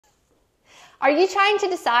Are you trying to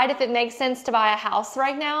decide if it makes sense to buy a house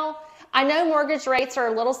right now? I know mortgage rates are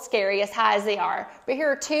a little scary as high as they are, but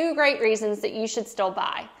here are two great reasons that you should still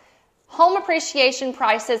buy. Home appreciation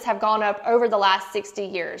prices have gone up over the last 60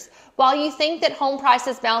 years. While you think that home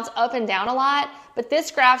prices bounce up and down a lot, but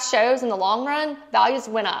this graph shows in the long run, values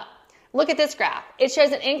went up. Look at this graph. It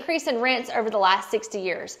shows an increase in rents over the last 60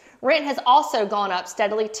 years. Rent has also gone up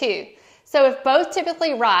steadily too. So if both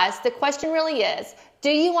typically rise, the question really is, do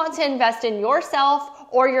you want to invest in yourself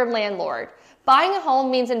or your landlord? Buying a home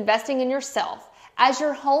means investing in yourself. As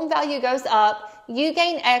your home value goes up, you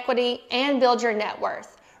gain equity and build your net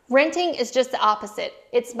worth. Renting is just the opposite.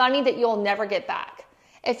 It's money that you'll never get back.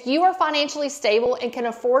 If you are financially stable and can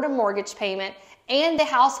afford a mortgage payment and the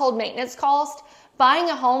household maintenance cost, buying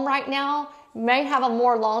a home right now may have a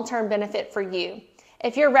more long-term benefit for you.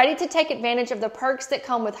 If you're ready to take advantage of the perks that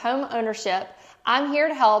come with home ownership, I'm here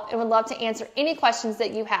to help and would love to answer any questions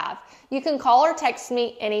that you have. You can call or text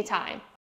me anytime.